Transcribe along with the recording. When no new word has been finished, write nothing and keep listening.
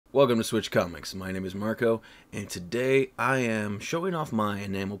Welcome to Switch Comics. My name is Marco, and today I am showing off my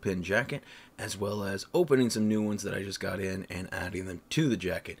enamel pin jacket, as well as opening some new ones that I just got in and adding them to the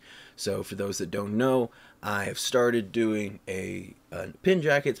jacket. So for those that don't know, I have started doing a pin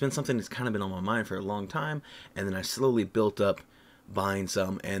jacket. It's been something that's kind of been on my mind for a long time, and then I slowly built up buying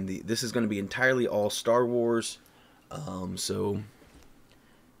some, and this is going to be entirely all Star Wars.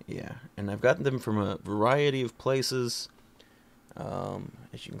 Yeah, and I've gotten them from a variety of places.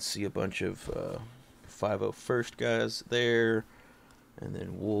 As you can see, a bunch of 501st guys there, and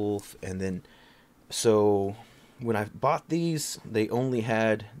then Wolf, and then so when I bought these, they only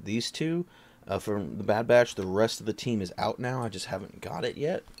had these two from the Bad Batch. The rest of the team is out now. I just haven't got it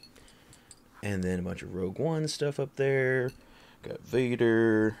yet. And then a bunch of Rogue One stuff up there. Got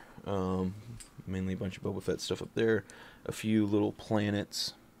Vader, mainly a bunch of Boba Fett stuff up there. A few little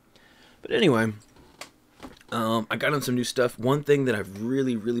planets. But anyway, I got on some new stuff. One thing that I've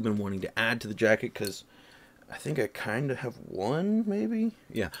really been wanting to add to the jacket, because I think I kind of have one, maybe?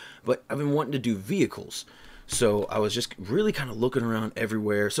 Yeah, but I've been wanting to do vehicles. So I was just really kind of looking around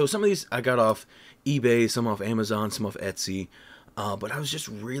everywhere. So some of these I got off eBay, some off Amazon, some off Etsy. But I was just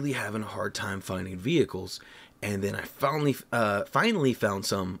really having a hard time finding vehicles. And then I finally found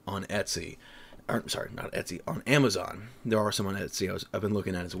some on Etsy. Sorry, not Etsy, on Amazon. There are some on Etsy I've been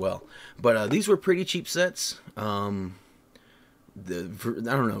looking at as well. But these were pretty cheap sets. I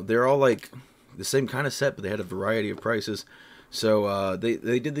don't know, they're all like the same kind of set, but they had a variety of prices. So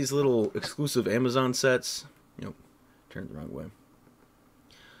they did these little exclusive Amazon sets. Turned the wrong way.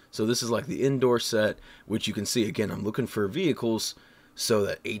 So this is like the indoor set, which you can see, again, I'm looking for vehicles. So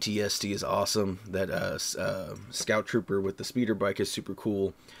that ATST is awesome. That Scout Trooper with the speeder bike is super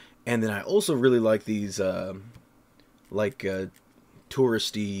cool. And then I also really like these,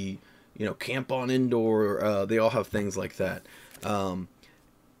 touristy, camp on indoor. They all have things like that. The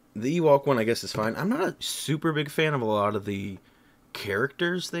Ewok one, I guess, is fine. I'm not a super big fan of a lot of the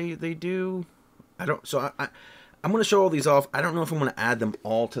characters they do. I'm going to show all these off. I don't know if I'm going to add them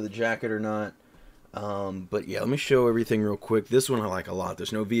all to the jacket or not. But yeah, let me show everything real quick. This one I like a lot.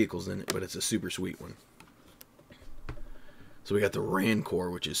 There's no vehicles in it, but it's a super sweet one. So we got the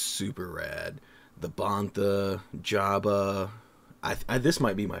Rancor, which is super rad. The Bantha, Jabba. This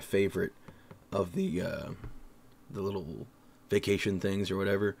might be my favorite of the little vacation things or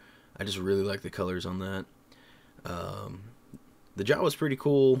whatever. I just really like the colors on that. The Jawa's pretty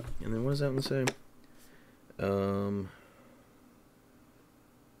cool. And then what does that one say?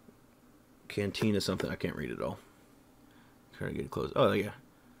 Cantina something. I can't read it all. Trying to get it close. Oh yeah.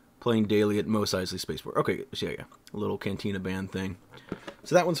 Playing daily at Mos Eisley Spaceport. Okay, so yeah. A little Cantina band thing.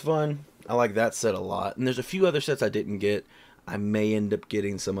 So that one's fun. I like that set a lot. And there's a few other sets I didn't get. I may end up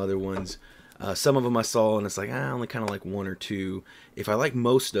getting some other ones. Some of them I saw and it's like, I only kind of like one or two. If I like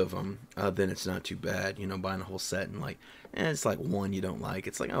most of them, then it's not too bad. Buying a whole set and like, it's like one you don't like.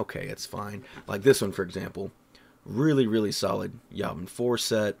 It's like, okay, it's fine. Like this one, for example. Really solid Yavin 4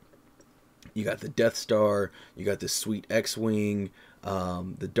 set. You got the Death Star. You got this sweet X-Wing.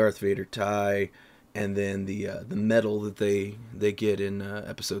 The Darth Vader tie. And then the medal that they get in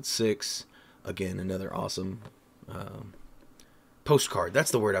episode 6. Again, another awesome postcard.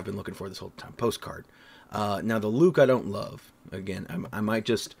 That's the word I've been looking for this whole time. Postcard. Now the Luke I don't love. Again, I might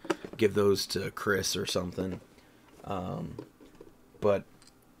just give those to Chris or something. But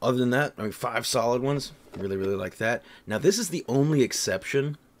other than that, 5 solid ones. Really like that. Now this is the only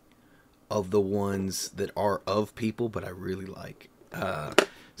exception of the ones that are of people, but I really like.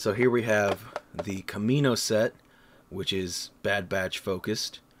 So here we have the Camino set, which is Bad Batch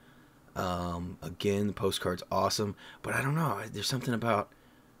focused. Again, the postcard's awesome, but I don't know. There's something about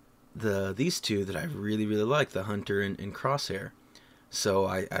these two that I really like, the Hunter and Crosshair. So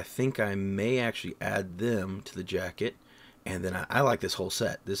I think I may actually add them to the jacket. And then I like this whole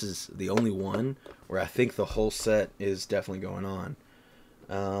set. This is the only one where I think the whole set is definitely going on.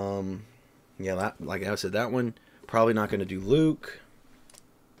 Yeah, like I said, that one, probably not going to do Luke.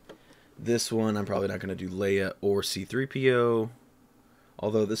 This one, I'm probably not going to do Leia or C-3PO.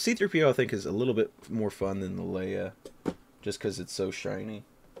 Although the C-3PO, I think, is a little bit more fun than the Leia. Just because it's so shiny.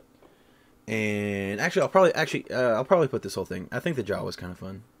 And actually, I'll probably put this whole thing. I think the Jawa's kind of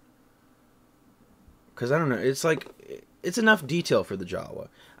fun. Because, I don't know, it's like, it's enough detail for the Jawa.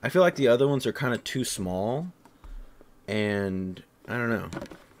 I feel like the other ones are kind of too small. And, I don't know.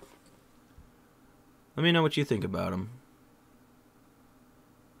 Let me know what you think about them.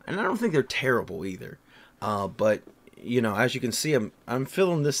 And I don't think they're terrible either. But, as you can see, I'm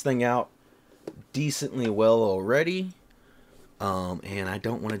filling this thing out decently well already. And I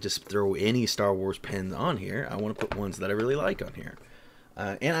don't want to just throw any Star Wars pens on here. I want to put ones that I really like on here.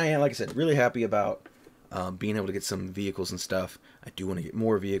 And I am, like I said, really happy about being able to get some vehicles and stuff. I do want to get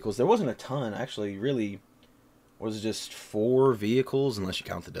more vehicles. There wasn't a ton, actually. Really, was just 4 vehicles, unless you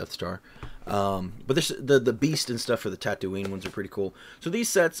count the Death Star. But this, the Beast and stuff for the Tatooine ones are pretty cool. So these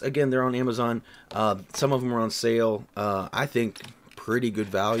sets, again, they're on Amazon. Some of them are on sale. I think pretty good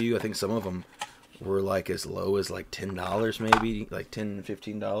value. I think some of them were like as low as like $10 maybe, like $10,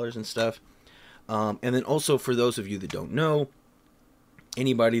 $15 and stuff. And then also for those of you that don't know,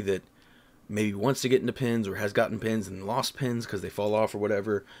 anybody that maybe wants to get into pins or has gotten pins and lost pins because they fall off or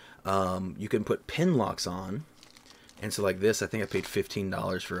whatever, you can put pin locks on. And so like this, I think I paid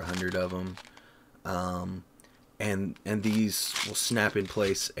 $15 for 100 of them. And these will snap in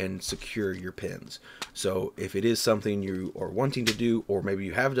place and secure your pins. So if it is something you are wanting to do, or maybe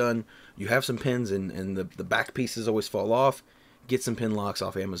you have done, you have some pins and the back pieces always fall off, get some pin locks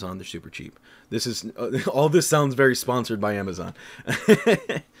off Amazon. They're super cheap. This is all this sounds very sponsored by Amazon.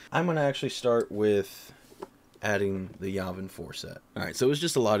 I'm going to actually start with adding the Yavin 4 set. Alright, so it was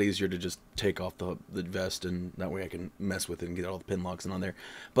just a lot easier to just take off the vest, and that way I can mess with it and get all the pin locks on there.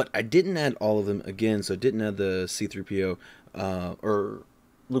 But I didn't add all of them again, so I didn't add the C-3PO or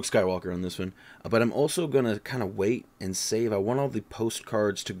Luke Skywalker on this one. But I'm also going to kind of wait and save. I want all the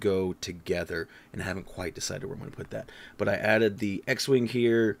postcards to go together, and I haven't quite decided where I'm going to put that. But I added the X-Wing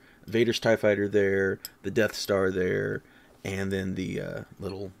here, Vader's TIE Fighter there, the Death Star there, and then the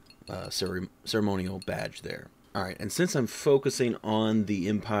little ceremonial badge there. Alright, and since I'm focusing on the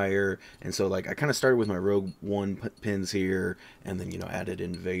Empire, and so like I kind of started with my Rogue One pins here, and then, you know, added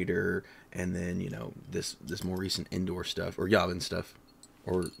in Vader, and then, you know, this more recent Endor stuff, or Yavin stuff,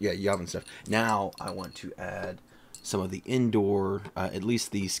 or yeah, Yavin stuff. Now I want to add some of the Endor, at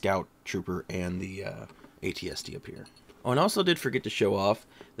least the Scout Trooper and the ATST up here. Oh, and I also did forget to show off,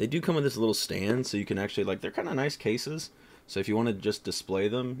 they do come with this little stand, so you can actually, like, they're kind of nice cases. So if you want to just display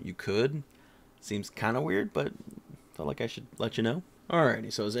them, you could. Seems kind of weird, but felt like I should let you know.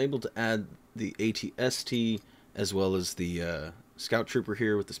 Alrighty, so I was able to add the ATST as well as the Scout Trooper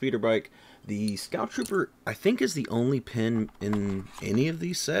here with the speeder bike. The Scout Trooper, I think, is the only pin in any of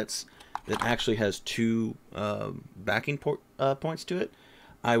these sets that actually has 2 backing points to it.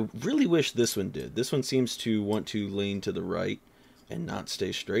 I really wish this one did. This one seems to want to lean to the right and not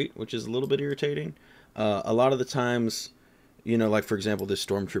stay straight, which is a little bit irritating. A lot of the times, you know, like for example, this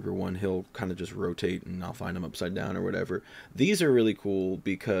Stormtrooper one, he'll kind of just rotate and I'll find him upside down or whatever. These are really cool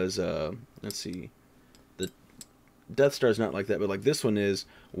because, let's see, the Death Star's not like that, but like this one is,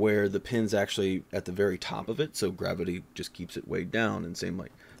 where the pin's actually at the very top of it, so gravity just keeps it weighed down. And same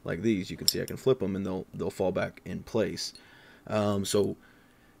like these, you can see I can flip them and they'll fall back in place. So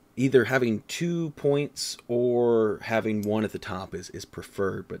either having 2 points or having one at the top is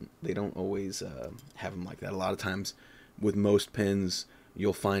preferred, but they don't always have them like that. A lot of times with most pins,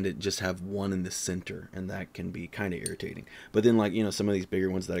 you'll find it just have one in the center, and that can be kind of irritating. But then, like, you know, some of these bigger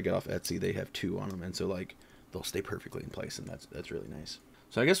ones that I got off Etsy, they have 2 on them, and so like they'll stay perfectly in place, and that's really nice.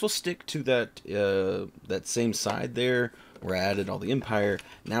 So I guess we'll stick to that that same side there where I added all the Empire.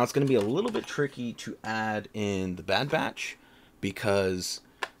 Now it's going to be a little bit tricky to add in the Bad Batch, because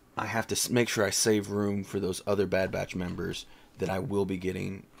I have to make sure I save room for those other Bad Batch members that I will be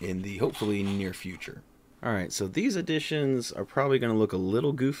getting in the hopefully near future. Alright, so these additions are probably going to look a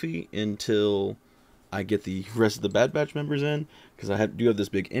little goofy until I get the rest of the Bad Batch members in, because I do have this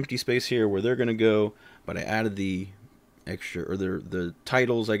big empty space here where they're going to go, but I added the extra, or the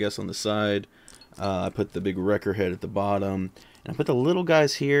titles, I guess, on the side. I put the big wrecker head at the bottom, and I put the little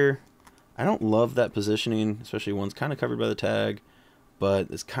guys here. I don't love that positioning, especially one's kind of covered by the tag,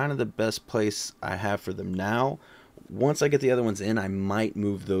 but it's kind of the best place I have for them now. Once I get the other ones in, I might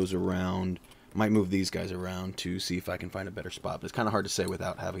move those around. Might move these guys around to see if I can find a better spot. But it's kind of hard to say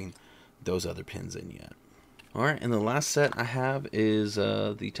without having those other pins in yet. Alright, and the last set I have is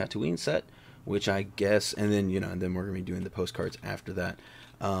the Tatooine set, which I guess, and then, you know, and then we're going to be doing the postcards after that.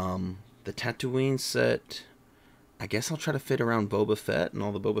 The Tatooine set, I guess I'll try to fit around Boba Fett and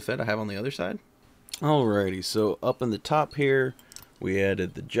all the Boba Fett I have on the other side. Alrighty, so up in the top here, we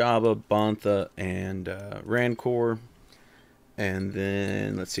added the Jabba, Bantha, and Rancor. And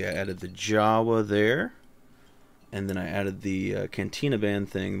then, let's see, I added the Jawa there. And then I added the Cantina Band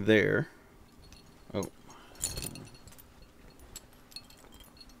thing there. Oh.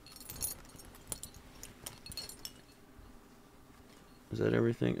 Is that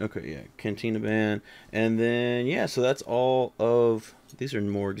everything? Okay, yeah, Cantina Band. And then, yeah, so that's all of... These are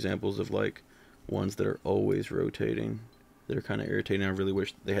more examples of, like, ones that are always rotating. They're kind of irritating. I really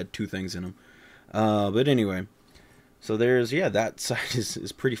wish they had 2 things in them. But anyway... So there's, yeah, that side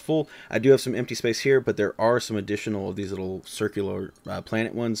is pretty full. I do have some empty space here, but there are some additional of these little circular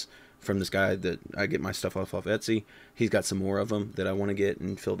planet ones from this guy that I get my stuff off Etsy. He's got some more of them that I want to get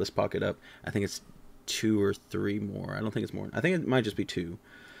and fill this pocket up. I think it's 2 or 3 more. I don't think it's more. I think it might just be 2.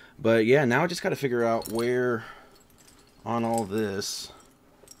 But yeah, now I just got to figure out where on all this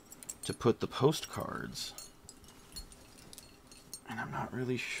to put the postcards. And I'm not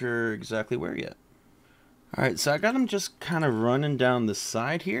really sure exactly where yet. Alright, so I got them just kind of running down the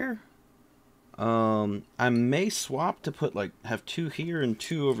side here. I may swap to put, like, have 2 here and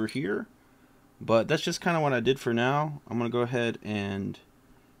 2 over here. But that's just kind of what I did for now. I'm going to go ahead and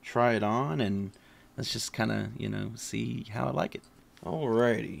try it on, and let's just kind of, you know, see how I like it.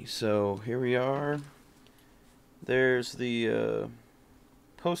 Alrighty, so here we are. There's the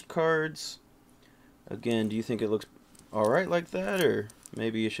postcards. Again, do you think it looks alright like that, or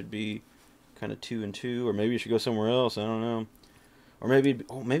maybe it should be kind of 2 and 2, or maybe you should go somewhere else? I don't know. Or maybe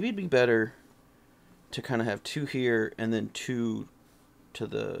it'd be better to kind of have 2 here and then 2 to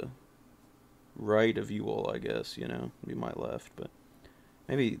the right of you all, I guess, you know, be my left, but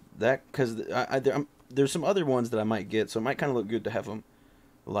maybe that, because there's some other ones that I might get, so it might kind of look good to have them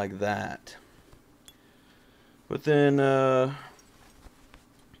like that. But then,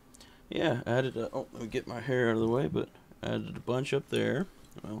 yeah, added a, oh, let me get my hair out of the way, but added a bunch up there.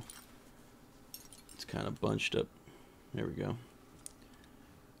 Well, it's kind of bunched up. There we go.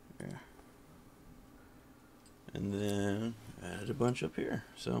 Yeah. And then added a bunch up here.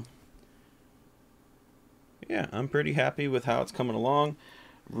 So, yeah, I'm pretty happy with how it's coming along.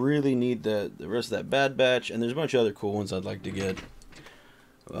 Really need the rest of that Bad Batch, and there's a bunch of other cool ones I'd like to get.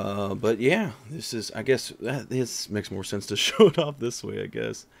 But yeah, this is, I guess, this makes more sense to show it off this way, I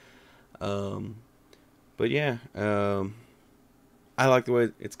guess. But yeah, I like the way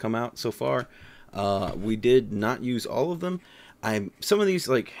it's come out so far. We did not use all of them. Some of these,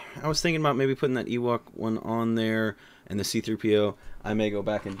 like, I was thinking about maybe putting that Ewok one on there and the C-3PO. I may go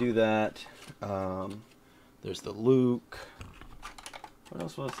back and do that. There's the Luke. What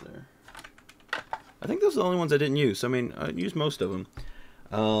else was there? I think those are the only ones I didn't use. I mean, I used most of them.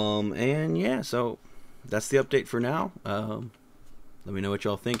 And yeah, so that's the update for now. Let me know what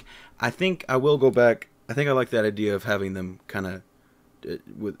y'all think. I think I will go back. I think I like that idea of having them kind of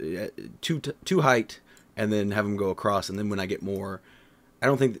with two height, and then have them go across. And then when I get more,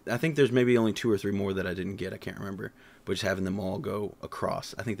 I think there's maybe only 2 or 3 more that I didn't get. I can't remember. But just having them all go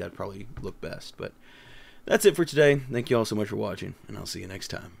across, I think that'd probably look best. But that's it for today. Thank you all so much for watching, and I'll see you next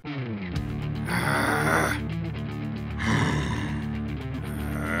time.